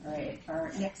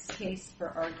Our next case for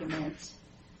argument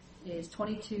is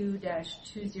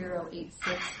 22-2086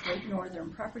 Great Northern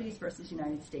Properties v.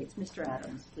 United States. Mr.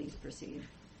 Adams, please proceed.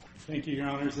 Thank you, Your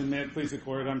Honors, and may it please the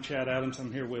Court, I'm Chad Adams.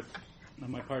 I'm here with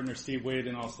my partner Steve Wade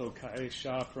and also Kai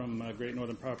Shah from Great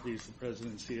Northern Properties, the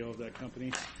president and CEO of that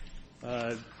company.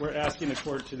 We're asking the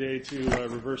Court today to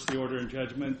reverse the order and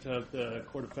judgment of the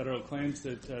Court of Federal Claims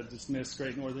that dismissed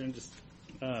Great Northern's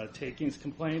takings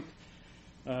complaint.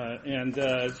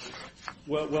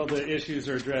 Well, the issues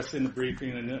are addressed in the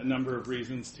briefing, and a number of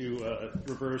reasons to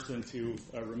reverse and to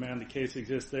remand the case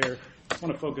exist there. I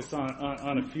want to focus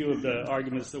on a few of the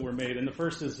arguments that were made, and the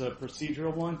first is a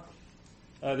procedural one.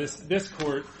 This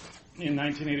Court in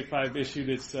 1985 issued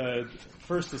its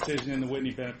first decision in the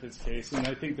Whitney Benefits case, and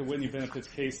I think the Whitney Benefits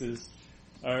cases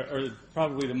are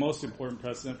probably the most important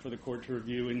precedent for the Court to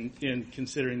review in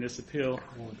considering this appeal.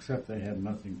 Well, except they had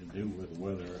nothing to do with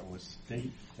whether it was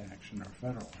state action or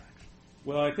federal action.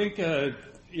 Well, I think,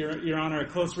 Your Honor, a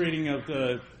close reading of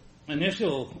the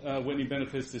initial Whitney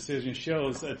Benefits decision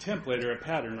shows a template or a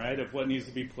pattern, right, of what needs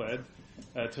to be pled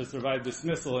to survive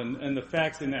dismissal, and the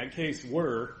facts in that case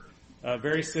were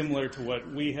very similar to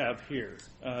what we have here.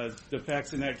 The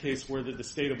facts in that case were that the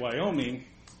state of Wyoming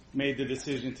made the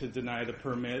decision to deny the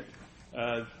permit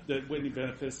that Whitney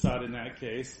Benefits sought in that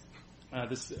case,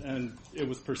 and it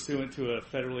was pursuant to a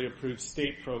federally approved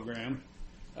state program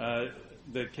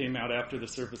that came out after the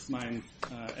Surface Mine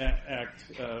Act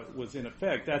was in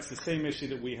effect. That's the same issue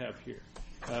that we have here,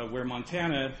 where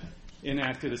Montana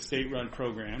enacted a state-run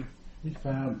program. We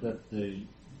found that the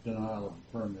denial of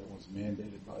the permit was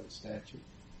mandated by the statute.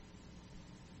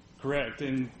 Correct,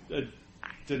 and the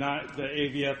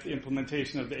AVF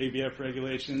implementation of the AVF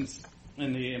regulations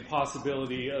and the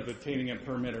impossibility of obtaining a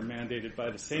permit are mandated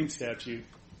by the same statute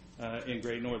in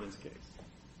Great Northern's case.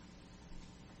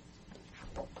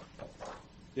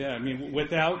 Yeah, I mean,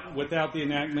 without the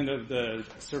enactment of the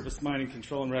Surface Mining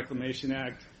Control and Reclamation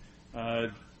Act,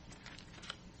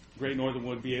 Great Northern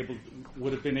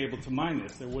would have been able to mine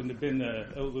this. There wouldn't have been the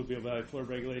alluvial valley floor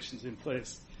regulations in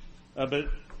place. But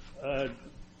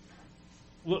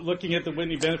looking at the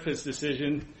Whitney Benefits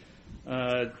decision,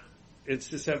 it's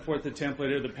to set forth the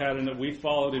template or the pattern that we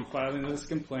followed in filing this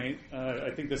complaint.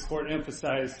 I think this Court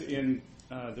emphasized in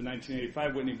the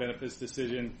 1985 Whitney Benefits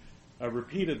decision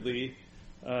repeatedly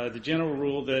the general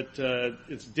rule that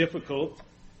it's difficult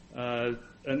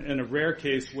in a rare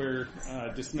case where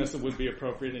dismissal would be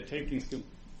appropriate in a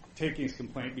takings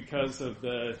complaint because of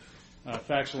the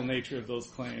factual nature of those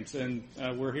claims. And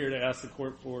we're here to ask the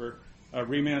Court for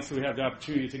remand so we have the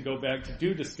opportunity to go back to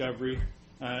do discovery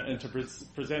and to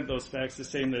present those facts the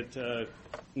same that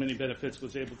Whitney Benefits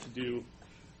was able to do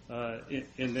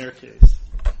in their case.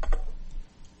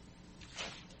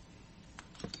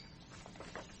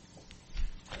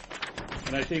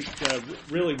 And I think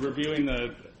really reviewing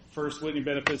the first Whitney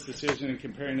Benefits decision and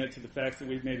comparing it to the facts that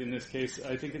we've made in this case,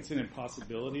 I think it's an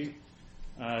impossibility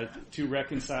to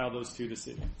reconcile those two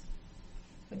decisions.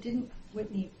 But didn't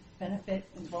Whitney Benefit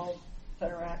involve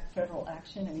federal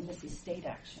action? I mean, this is state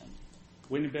action.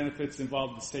 Whitney Benefits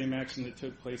involved the same action that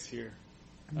took place here.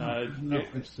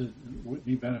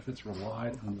 Whitney Benefits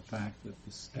relied on the fact that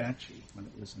the statute, when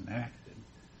it was enacted,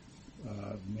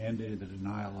 mandated the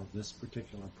denial of this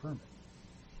particular permit.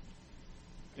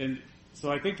 And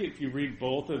so I think if you read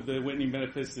both of the Whitney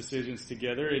Benefits decisions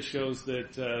together, it shows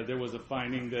that there was a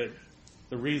finding that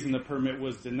the reason the permit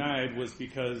was denied was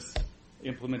because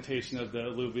implementation of the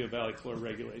alluvial valley floor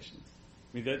regulations.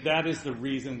 I mean, that is the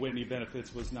reason Whitney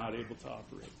Benefits was not able to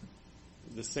operate.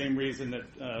 The same reason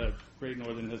that Great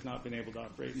Northern has not been able to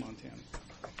operate in Montana.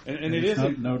 And it is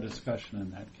no discussion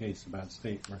in that case about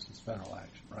state versus federal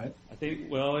action, right? I think,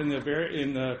 well, in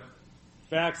the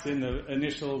facts in the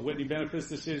initial Whitney Benefits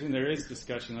decision, there is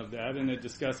discussion of that, and it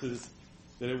discusses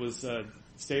that it was the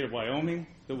state of Wyoming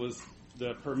that was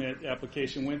the permit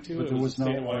application went to. But there was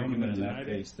no argument in that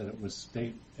case that it was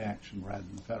state action rather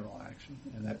than federal action,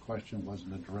 and that question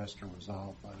wasn't addressed or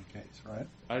resolved by the case, right?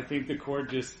 I think the Court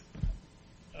just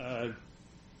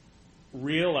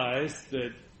realized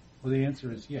that... Well, the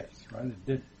answer is yes, right? It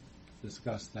did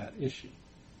discuss that issue.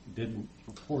 It didn't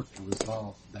purport to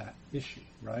resolve that issue,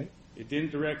 right? It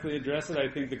didn't directly address it. I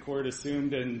think the Court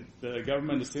assumed, and the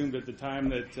government assumed at the time,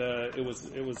 that it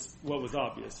was what was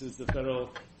obvious, is the federal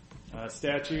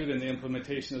statute and the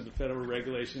implementation of the federal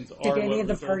regulations are... Did any of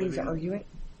the parties argue it?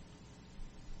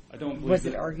 I don't believe Was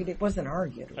it argued? It wasn't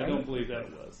argued, right? I don't believe that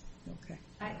it was. Okay.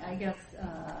 I guess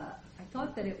I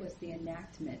thought that it was the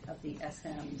enactment of the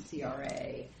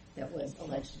SMCRA that was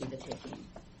alleged to be the taking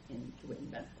in the Whitney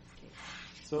Benefits case.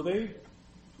 So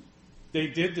They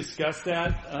did discuss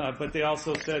that, but they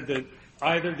also said that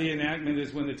either the enactment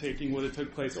is when the taking would have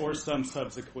took place or some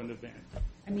subsequent event.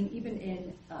 I mean, even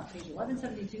in page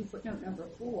 1172, footnote number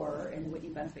 4 in the Whitney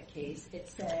benefit case, it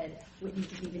said Whitney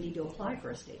didn't even need to apply for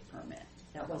a state permit.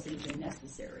 That wasn't even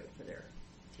necessary for their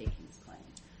takings claim.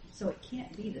 So it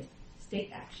can't be the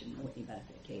state action in the Whitney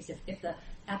benefit case if the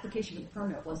application for the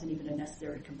permit wasn't even a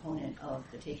necessary component of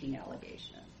the taking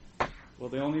allegation. Well,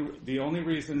 the only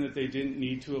reason that they didn't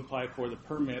need to apply for the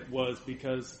permit was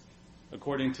because,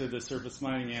 according to the Surface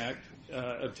Mining Act,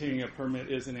 obtaining a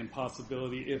permit is an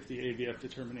impossibility if the AVF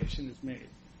determination is made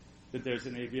that there's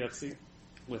an AVFC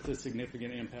with a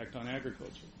significant impact on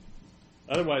agriculture.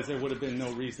 Otherwise, there would have been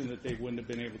no reason that they wouldn't have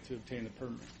been able to obtain the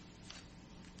permit.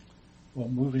 Well,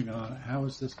 moving on, how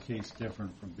is this case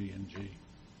different from B&G?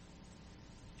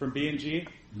 From B&G?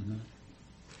 Mm-hmm.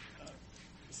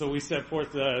 So we set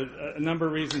forth a number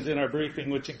of reasons in our briefing,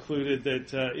 which included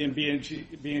that in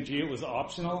B&G it was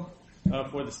optional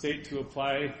for the state to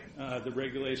apply the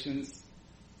regulations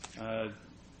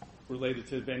related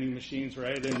to vending machines,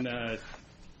 right? And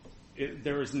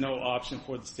there was no option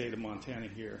for the state of Montana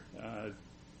here.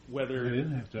 They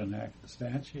didn't have to enact the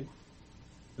statute.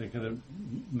 They could have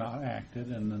not acted,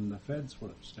 and then the feds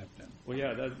would have stepped in. Well,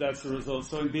 yeah, that's the result.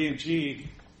 So in B&G,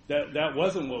 that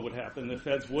wasn't what would happen. The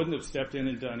feds wouldn't have stepped in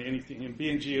and done anything. In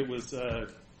B&G, it was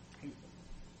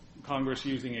Congress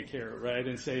using a carrot, right,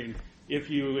 and saying, if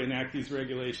you enact these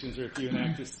regulations or if you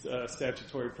enact this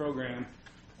statutory program,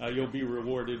 you'll be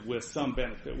rewarded with some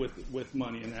benefit, with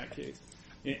money in that case.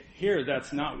 Here,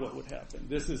 that's not what would happen.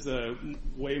 This is a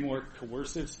way more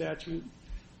coercive statute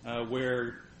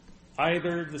where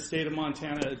either the state of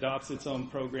Montana adopts its own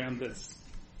program that's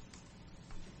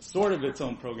sort of its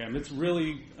own program. It's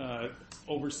really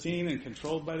overseen and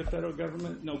controlled by the federal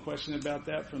government, no question about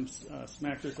that from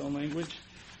SMACRA's own language.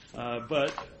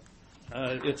 But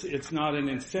it's not an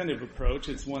incentive approach.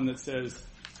 It's one that says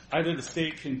either the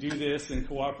state can do this and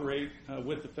cooperate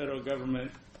with the federal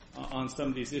government on some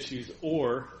of these issues,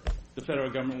 or the federal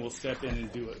government will step in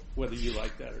and do it, whether you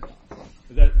like that or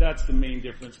not. That's the main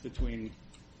difference between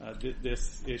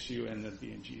this issue and the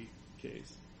B&G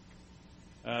case.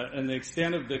 And the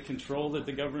extent of the control that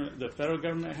the federal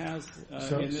government has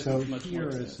in this is much here,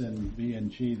 more as in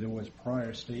B&G, there was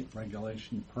prior state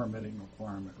regulation permitting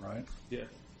requirement, right? Yes.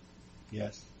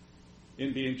 Yes.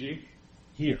 In B&G?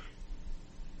 Here,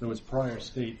 there was prior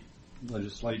state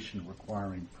legislation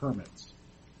requiring permits.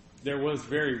 There was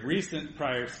very recent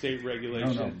prior state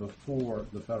regulation. No, before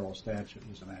the federal statute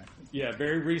was enacted. Yeah,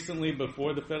 very recently,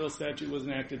 before the federal statute was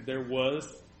enacted, there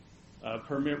was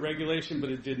permit regulation, but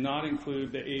it did not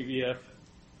include the AVF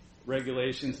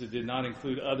regulations. It did not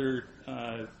include other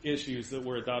issues that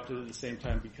were adopted at the same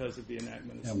time because of the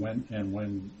enactment. And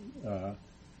when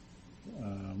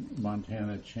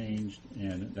Montana changed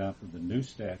and adopted the new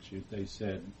statute, they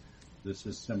said this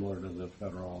is similar to the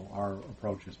federal. Our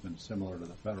approach has been similar to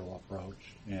the federal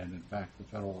approach, and in fact, the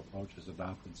federal approach has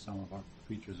adopted some of our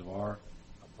features of our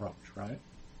approach, right?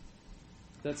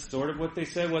 That's sort of what they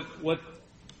said. What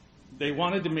they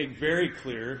wanted to make very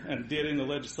clear, and did in the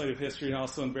legislative history and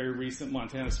also in very recent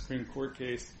Montana Supreme Court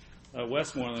case,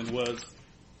 Westmoreland, was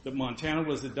that Montana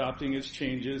was adopting its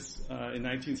changes in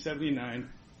 1979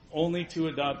 only to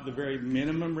adopt the very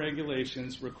minimum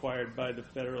regulations required by the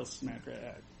federal SMACRA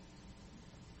Act.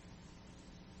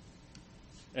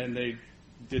 And they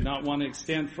did not want to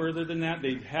extend further than that.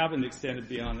 They haven't extended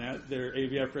beyond that. Their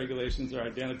AVF regulations are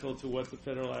identical to what the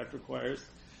federal act requires.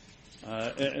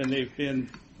 And they've been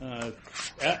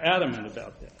adamant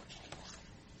about that.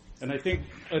 And I think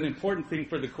an important thing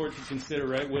for the court to consider,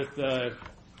 right, with the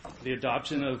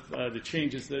adoption of the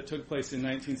changes that took place in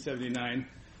 1979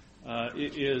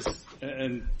 is,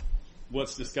 and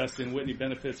what's discussed in Whitney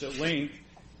Benefits at length,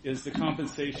 is the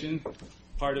compensation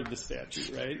part of the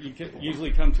statute, right? You can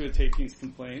usually come to a takings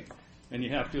complaint, and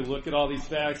you have to look at all these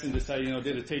facts and decide,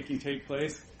 did a taking take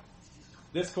place?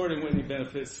 This court in Whitney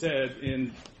Benefits said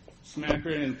in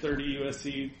SMACRA in 30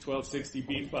 U.S.C.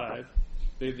 1260b5,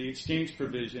 the exchange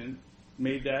provision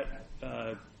made that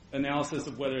analysis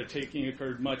of whether a taking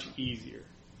occurred much easier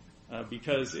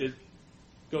because it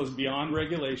goes beyond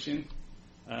regulation,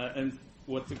 and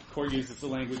what the court uses the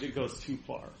language, it goes too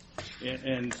far.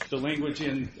 And the language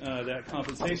in that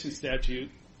compensation statute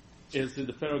is that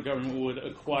the federal government would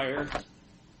acquire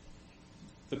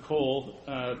the coal,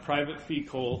 private fee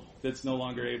coal, that's no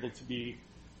longer able to be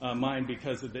mined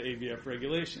because of the AVF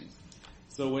regulations.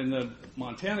 So when the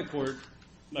Montana court,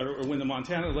 or when the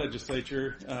Montana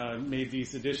legislature made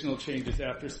these additional changes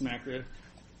after SMACRA,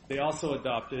 they also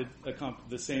adopted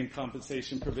the same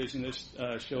compensation provision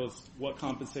that shows what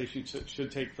compensation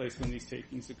should take place when these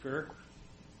takings occur,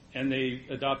 and they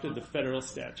adopted the federal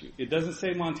statute. It doesn't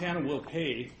say Montana will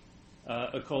pay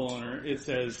a coal owner. It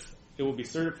says it will be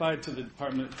certified to the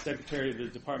Secretary of the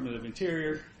Department of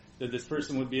Interior that this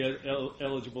person would be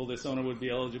eligible, this owner would be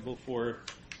eligible for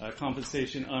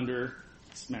compensation under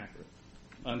SMACRA,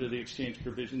 under the exchange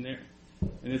provision there.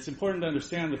 And it's important to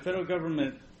understand the federal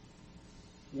government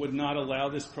would not allow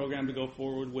this program to go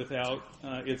forward without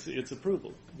its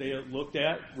approval. They looked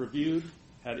at, reviewed,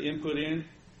 had input in,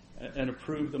 and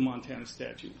approved the Montana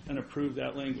statute, and approved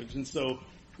that language. And so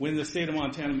when the state of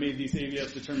Montana made these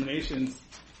AVF determinations,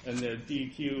 and the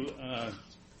DEQ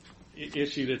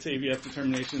issued its AVF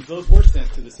determinations, those were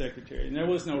sent to the Secretary. And there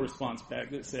was no response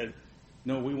back that said,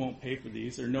 no, we won't pay for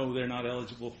these, or no, they're not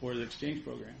eligible for the exchange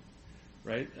program,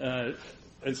 right?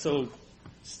 And so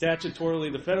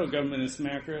statutorily, the federal government is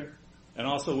SMACRA, and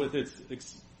also with its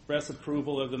express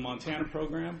approval of the Montana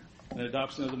program, and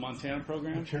adoption of the Montana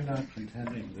program. But you're not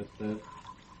contending that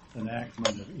the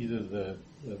enactment of either the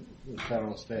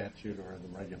federal statute or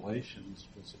the regulations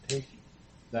was a taking.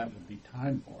 That would be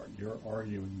time-barred. You're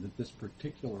arguing that this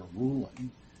particular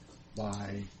ruling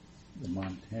by the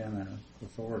Montana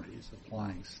authorities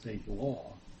applying state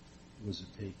law was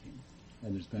a taking,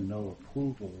 and there's been no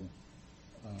approval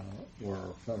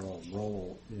or federal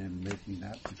role in making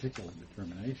that particular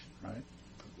determination, right?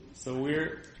 So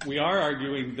we are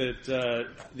arguing that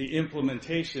the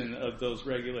implementation of those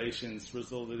regulations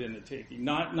resulted in the taking,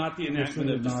 not the enactment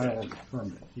of the denial statute. of the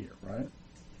permit here, right?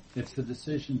 It's the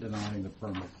decision denying the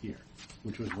permit here,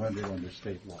 which was rendered under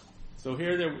state law. So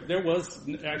here there was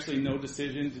actually no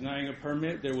decision denying a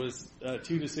permit. There was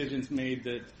two decisions made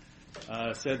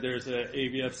that said there's an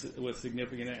AVF with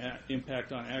significant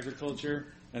impact on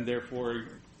agriculture, and therefore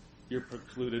you're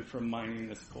precluded from mining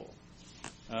this coal.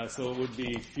 So it would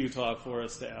be futile for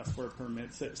us to ask for a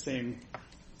permit. Same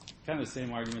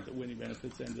argument that Whitney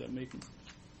Benefits ended up making.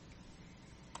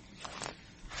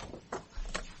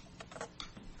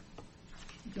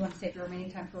 Do you want to save your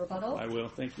remaining time for rebuttal? I will.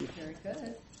 Thank you. Very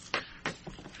good.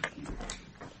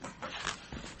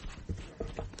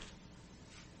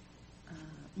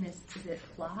 Miss, is it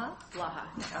Blaha?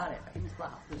 Blaha. Got it. Okay, Miss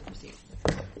Blaha, please proceed.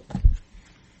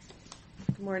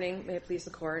 Good morning. May it please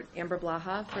the Court. Amber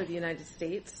Blaha for the United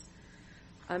States.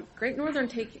 Great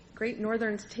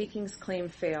Northern's takings claim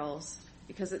fails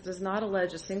because it does not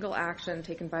allege a single action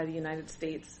taken by the United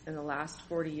States in the last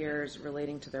 40 years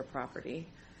relating to their property.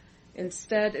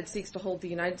 Instead, it seeks to hold the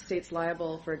United States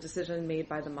liable for a decision made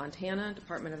by the Montana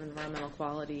Department of Environmental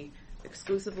Quality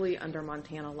exclusively under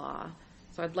Montana law.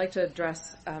 So I'd like to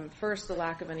address first the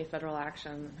lack of any federal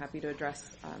action. I'm happy to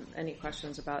address any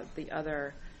questions about the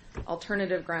other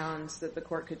alternative grounds that the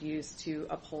court could use to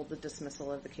uphold the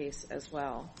dismissal of the case as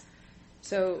well.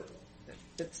 So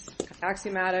it's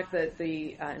axiomatic that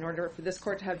in order for this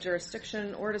court to have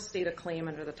jurisdiction or to state a claim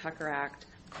under the Tucker Act,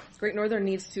 Great Northern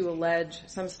needs to allege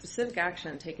some specific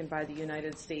action taken by the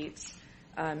United States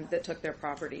that took their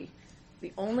property.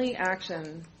 The only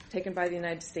action taken by the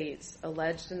United States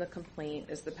alleged in the complaint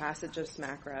is the passage of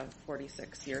SMACRA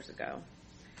 46 years ago.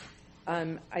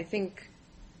 I think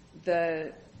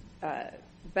the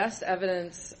best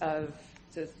evidence of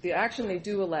the action they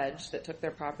do allege that took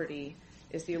their property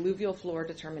is the alluvial floor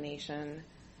determination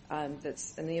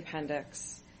that's in the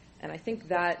appendix. And I think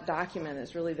that document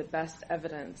is really the best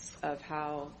evidence of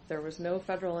how there was no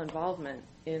federal involvement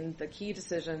in the key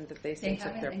decision that they say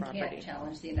took their property. They haven't and can't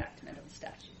challenge the enactment of the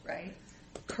statute, right?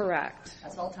 Correct.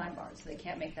 That's all time barred, so they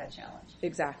can't make that challenge.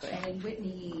 Exactly. And in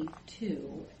Whitney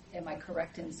 2, am I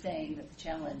correct in saying that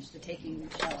the taking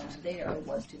challenge there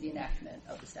was to the enactment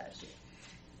of the statute?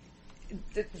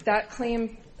 That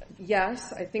claim,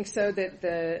 yes, I think so.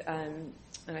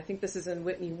 And I think this is in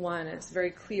Whitney 1. It's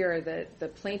very clear that the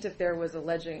plaintiff there was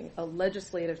alleging a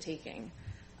legislative taking.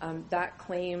 That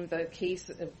claim, the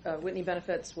case of Whitney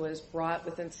Benefits, was brought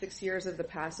within 6 years of the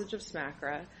passage of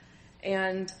SMACRA.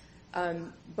 And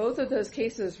both of those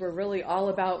cases were really all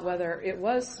about whether it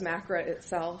was SMACRA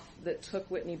itself that took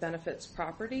Whitney Benefits'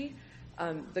 property.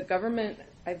 The government,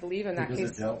 I believe in that case...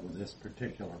 Because it dealt with this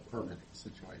particular permit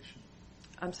situation.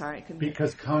 I'm sorry.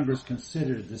 Because Congress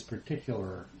considered this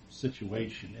particular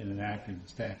situation in enacting the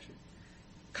statute.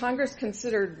 Congress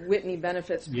considered Whitney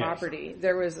Benefits' property. Yes.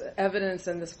 There was evidence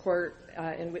in this court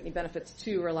in Whitney Benefits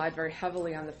 2 relied very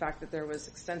heavily on the fact that there was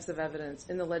extensive evidence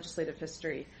in the legislative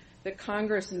history that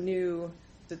Congress knew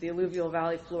that the alluvial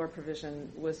valley floor provision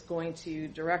was going to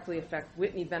directly affect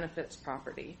Whitney Benefits'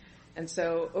 property. And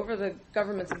so over the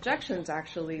government's objections,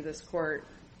 actually, this court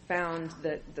found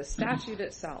that the statute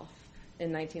itself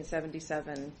in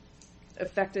 1977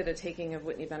 affected a taking of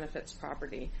Whitney Benefits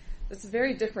property. It's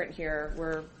very different here.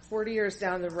 We're 40 years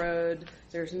down the road.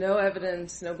 There's no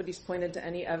evidence. Nobody's pointed to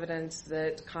any evidence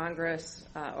that Congress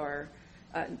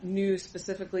knew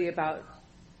specifically about,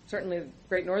 certainly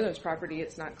Great Northern's property.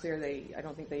 It's not clear I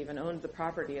don't think they even owned the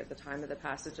property at the time of the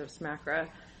passage of SMACRA.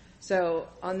 So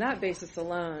on that basis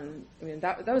alone, I mean,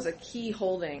 that was a key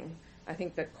holding. I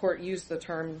think the court used the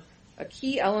term, a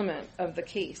key element of the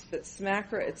case, that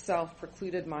SMACRA itself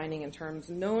precluded mining in terms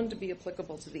known to be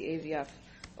applicable to the AVF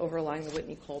overlying the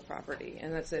Whitney coal property.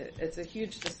 And it's a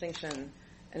huge distinction,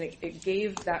 and it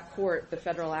gave that court the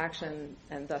federal action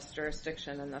and thus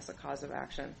jurisdiction and thus a cause of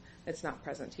action. It's not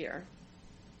present here.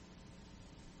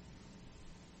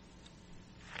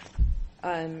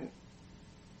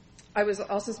 I was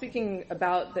also speaking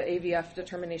about the AVF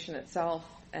determination itself,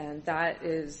 and that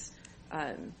is,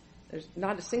 there's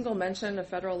not a single mention of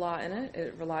federal law in it.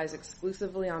 It relies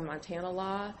exclusively on Montana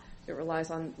law. It relies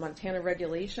on Montana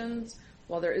regulations.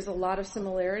 While there is a lot of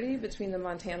similarity between the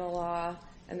Montana law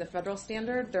and the federal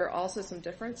standard, there are also some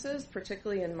differences,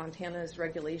 particularly in Montana's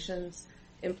regulations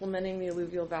implementing the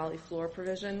alluvial valley floor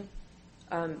provision.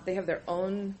 They have their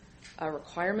own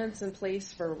requirements in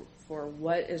place for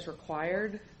what is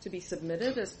required to be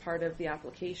submitted as part of the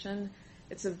application.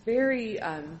 It's a very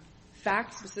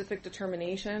fact-specific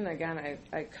determination. Again,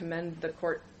 I commend the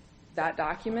court that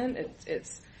document.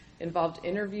 It's involved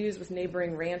interviews with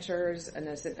neighboring ranchers and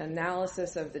an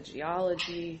analysis of the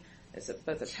geology. It's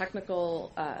both a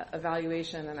technical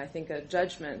evaluation and I think a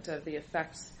judgment of the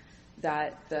effects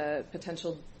that the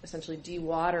potential essentially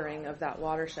dewatering of that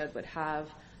watershed would have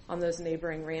on those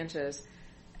neighboring ranches.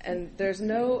 And there's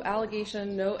no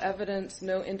allegation, no evidence,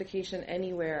 no indication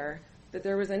anywhere that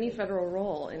there was any federal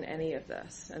role in any of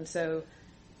this. And so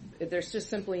there's just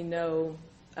simply no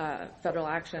federal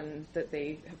action that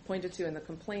they have pointed to in the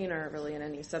complaint or really in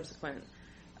any subsequent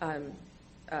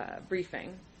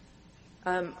briefing.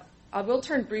 I will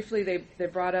turn briefly, they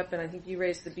brought up, and I think you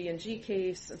raised the B&G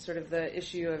case and sort of the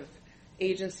issue of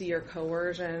agency or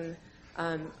coercion.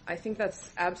 I think that's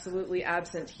absolutely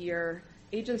absent here.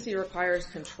 Agency requires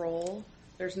control.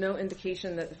 There's no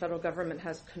indication that the federal government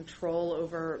has control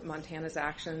over Montana's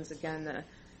actions. Again, the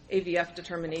AVF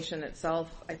determination itself,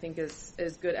 I think, is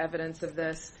good evidence of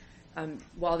this.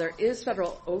 While there is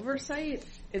federal oversight,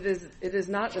 it is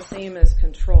not the same as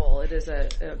control. It is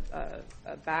a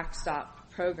backstop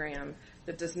program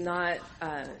that does not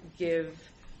give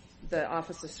the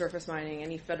Office of Surface Mining,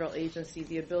 any federal agency,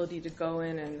 the ability to go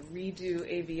in and redo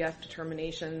AVF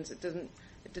determinations. It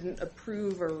didn't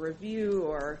approve or review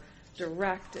or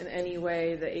direct in any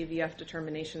way the AVF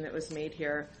determination that was made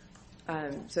here.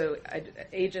 So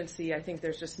agency, I think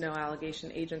there's just no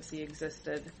allegation agency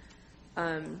existed.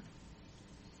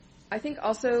 I think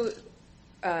also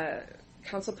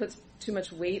counsel puts too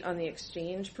much weight on the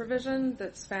exchange provision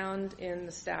that's found in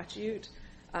the statute.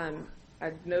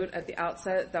 I'd note at the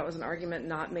outset that was an argument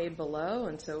not made below,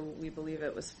 and so we believe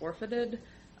it was forfeited.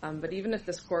 But even if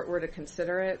this court were to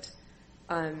consider it,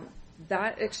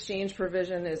 that exchange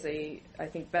provision is I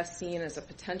think best seen as a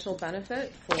potential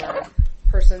benefit for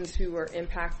persons who were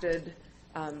impacted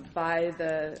by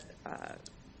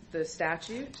the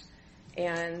statute.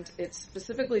 And it's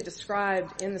specifically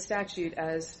described in the statute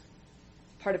as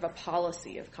part of a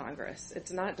policy of Congress.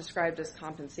 It's not described as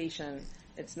compensation.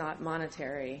 It's not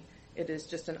monetary. It is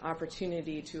just an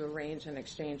opportunity to arrange an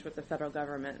exchange with the federal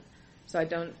government. So I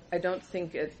don't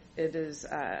think it is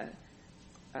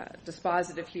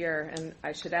dispositive here. And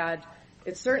I should add,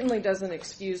 it certainly doesn't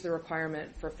excuse the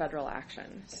requirement for federal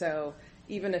action. So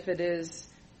even if it is,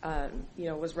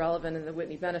 was relevant in the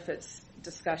Whitney benefits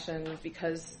discussion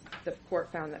because the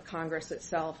court found that Congress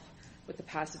itself, with the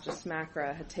passage of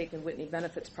SMACRA, had taken Whitney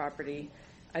benefits property,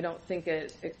 I don't think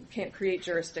it can't create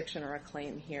jurisdiction or a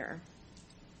claim here.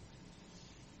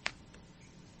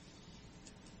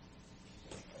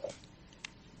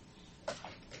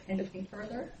 Anything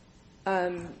further?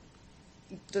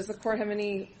 Does the court have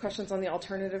any questions on the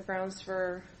alternative grounds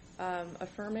for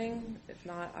affirming? If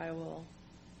not, I will.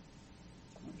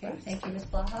 Okay, thank you, Ms.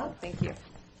 Blaha. Thank you.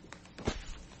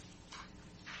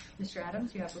 Mr.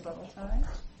 Adams, you have rebuttal time.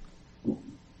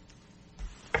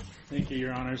 Thank you,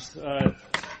 Your Honors. I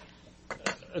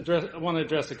want to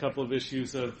address a couple of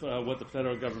issues of what the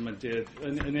federal government did.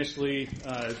 Initially,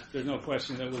 there's no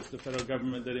question that it was the federal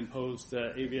government that imposed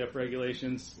AVF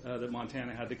regulations that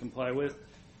Montana had to comply with.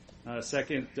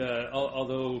 Second,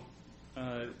 although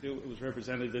it was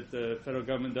represented that the federal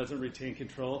government doesn't retain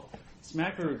control,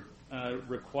 SMACRA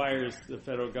requires the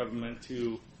federal government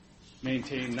to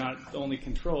maintain not only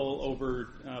control over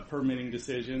permitting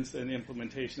decisions and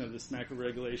implementation of the SMACRA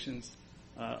regulations,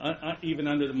 even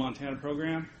under the Montana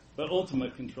program, but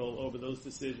ultimate control over those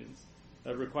decisions.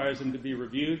 That requires them to be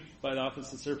reviewed by the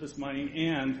Office of Surface Mining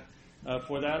and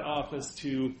for that office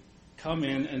to come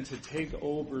in and to take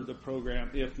over the program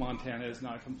if Montana is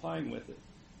not complying with it.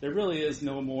 There really is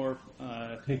no more...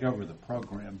 Take over the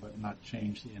program, but not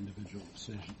change the individual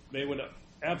decision. They would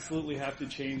absolutely have to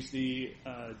change the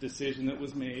decision that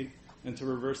was made and to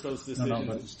reverse those decisions. No,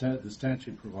 but the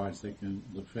statute provides the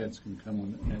feds can come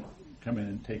in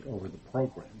and take over the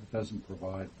program. It doesn't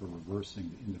provide for reversing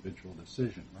the individual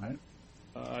decision, right?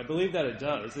 I believe that it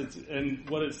does. And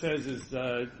what it says is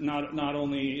not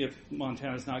only if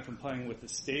Montana is not complying with the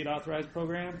state authorized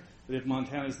program, but if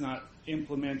Montana is not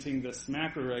implementing the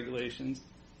SMACRA regulations,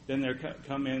 then they're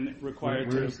come in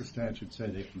required Where does the statute say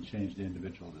they can change the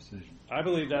individual decision? I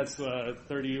believe that's 30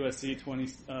 U.S.C.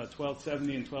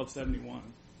 1270 and 1271.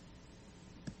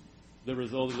 The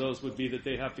result of those would be that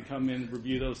they have to come in,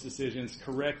 review those decisions,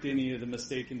 correct any of the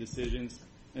mistaken decisions,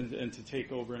 and to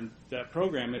take over in that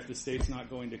program if the state's not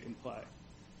going to comply.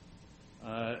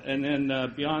 And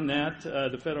then beyond that,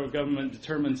 the federal government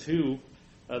determines who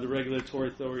the regulatory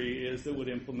authority is that would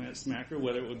implement SMACRA,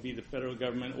 whether it would be the federal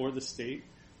government or the state.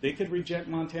 They could reject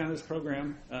Montana's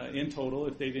program in total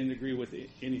if they didn't agree with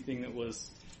anything that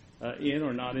was in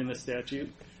or not in the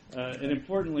statute. And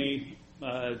importantly,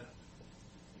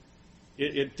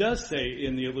 it does say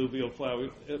in the alluvial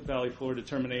valley floor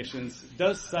determinations,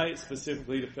 does cite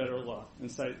specifically to federal law and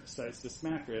cites to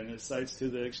SMACRA, and it cites to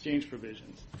the exchange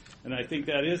provisions. And I think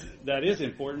that is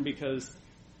important because,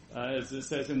 as it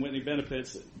says in Whitney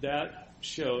Benefits, that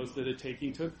shows that a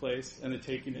taking took place and a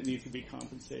taking that needs to be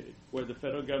compensated, where the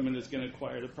federal government is going to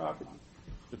acquire the property.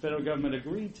 The federal government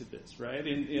agreed to this, right,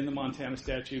 in the Montana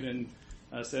statute, and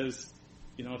says,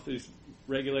 if these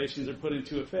regulations are put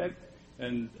into effect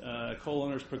and coal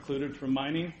owners precluded from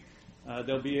mining,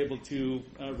 they'll be able to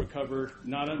recover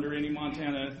not under any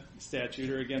Montana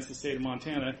statute or against the state of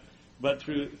Montana, but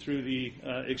through the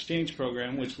exchange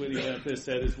program, which Whitney Benefits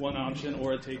said is one option,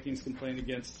 or a takings complaint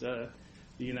against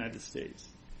the United States.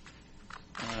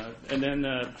 And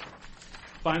then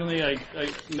finally, I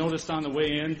noticed on the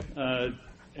way in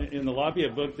the lobby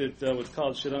a book that was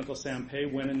called Should Uncle Sam Pay,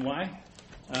 When and Why?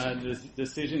 The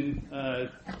decision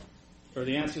or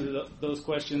the answer to those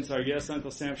questions are yes,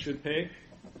 Uncle Sam should pay,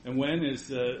 and when is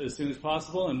as soon as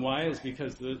possible, and why is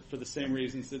because for the same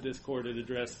reasons that this court had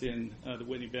addressed in the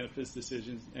Whitney Benefits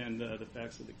decisions and the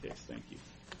facts of the case. Thank you.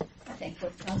 I thank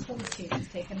both counsel. The case is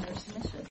taken under submission.